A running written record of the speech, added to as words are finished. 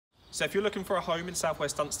So if you're looking for a home in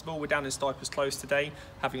southwest Dunstable, we're down in Stipers close today,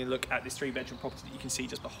 having a look at this 3-bedroom property that you can see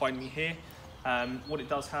just behind me here. What it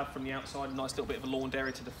does have from the outside, a nice little bit of a lawned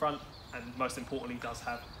area to the front, and most importantly does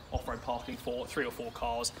have off-road parking for 3 or 4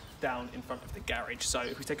 cars down in front of the garage. So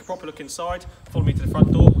if we take a proper look inside, follow me to the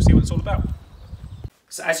front door, we'll see what it's all about.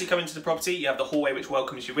 So as you come into the property, you have the hallway which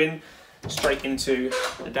welcomes you in, straight into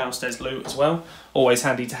the downstairs loo as well. Always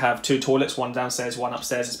handy to have 2 toilets, one downstairs, one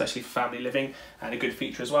upstairs, especially for family living. And a good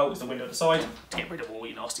feature as well is the window at the side to get rid of all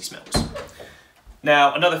your nasty smells.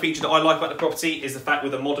 Now, another feature that I like about the property is the fact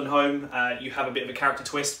with a modern home, you have a bit of a character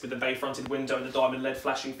twist with the bay-fronted window and the diamond LED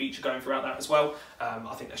flashing feature going throughout that as well.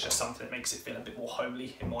 I think that's just something that makes it feel a bit more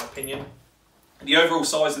homely, in my opinion. The overall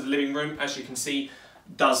size of the living room, as you can see,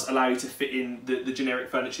 does allow you to fit in the generic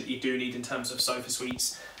furniture that you do need in terms of sofa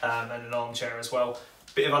suites and an armchair as well.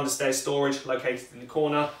 Bit of understairs storage located in the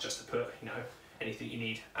corner, just to put, anything you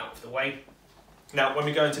need out of the way. Now, when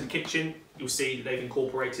we go into the kitchen, you'll see that they've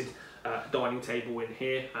incorporated a dining table in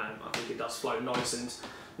here. I think it does flow nice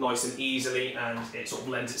and easily, and it sort of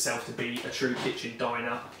lends itself to be a true kitchen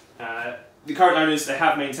diner. The current owners, they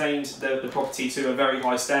have maintained the property to a very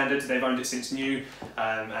high standard. They've owned it since new,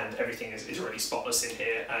 and everything is really spotless in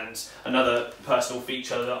here. And another personal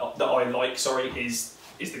feature that I like, is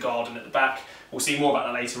the garden at the back. We'll see more about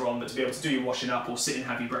that later on, but to be able to do your washing up or sit and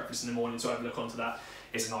have your breakfast in the morning to overlook onto that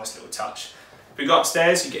is a nice little touch. If we go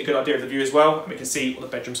upstairs, you get a good idea of the view as well, and we can see what the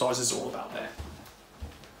bedroom size is all about there.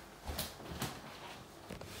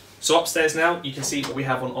 So upstairs now, you can see what we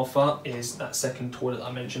have on offer is that second toilet that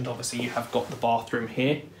I mentioned. Obviously, you have got the bathroom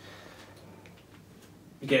here.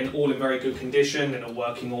 Again, all in very good condition, in a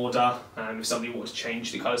working order. If somebody wants to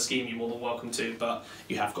change the colour scheme, you're more than welcome to, but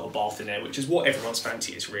you have got a bath in there, which is what everyone's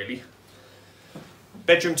fancy is, really.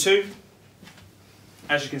 Bedroom 2.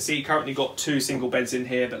 As you can see, currently got 2 single beds in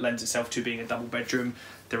here that lends itself to being a double bedroom.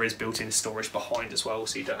 There is built-in storage behind as well,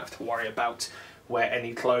 so you don't have to worry about where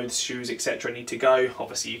any clothes, shoes, etc. need to go.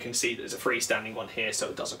 Obviously, you can see there's a freestanding one here, so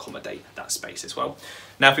it does accommodate that space as well.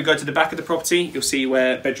 Now, if we go to the back of the property, you'll see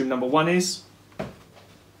where bedroom number 1 is.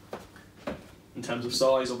 In terms of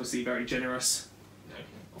size, obviously very generous.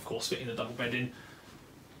 Of course, fitting the double bed in.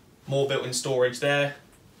 More built-in storage there.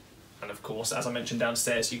 And of course, as I mentioned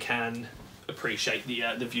downstairs, you can appreciate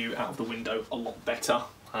the view out of the window a lot better.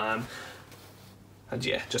 And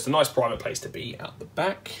yeah, just a nice private place to be out the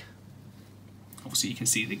back. Obviously, you can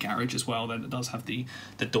see the garage as well. Then it does have the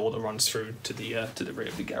door that runs through to the rear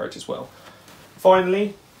of the garage as well.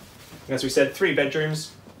 Finally, as we said, 3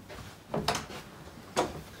 bedrooms.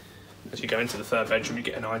 As you go into the 3rd bedroom, you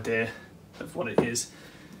get an idea of what it is.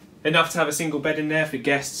 Enough to have a single bed in there for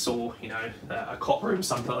guests, or a cot room,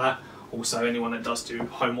 something like that. Also, anyone that does do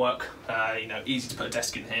homework, easy to put a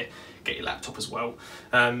desk in here, get your laptop as well.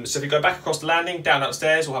 So if you go back across the landing, down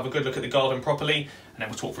upstairs, we'll have a good look at the garden properly, and then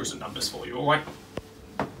we'll talk through some numbers for you, all right?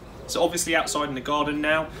 So obviously outside in the garden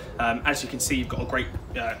now, as you can see, you've got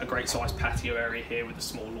a great sized patio area here with a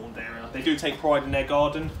small lawn area. They do take pride in their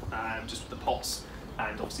garden, just with the pots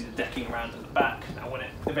and obviously the decking around at the back. Now when it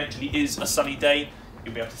eventually is a sunny day,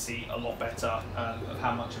 you'll be able to see a lot better of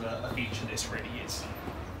how much of a feature this really is.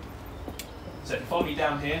 So follow me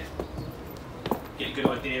down here, get a good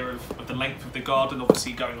idea of the length of the garden.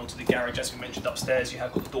 Obviously going onto the garage, as we mentioned upstairs, you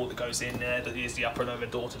have got the door that goes in there, that is the upper and over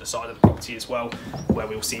door to the side of the property as well, where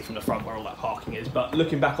we'll see from the front where all that parking is. But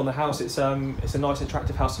looking back on the house, it's a nice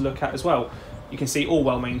attractive house to look at as well. You can see all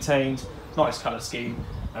well maintained, nice colour scheme,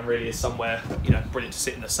 and really is somewhere brilliant to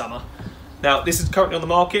sit in the summer. Now, this is currently on the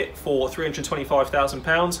market for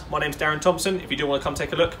 £325,000. My name's Darren Thompson. If you do want to come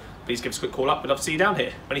take a look, please give us a quick call up. We'd love to see you down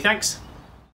here. Many thanks.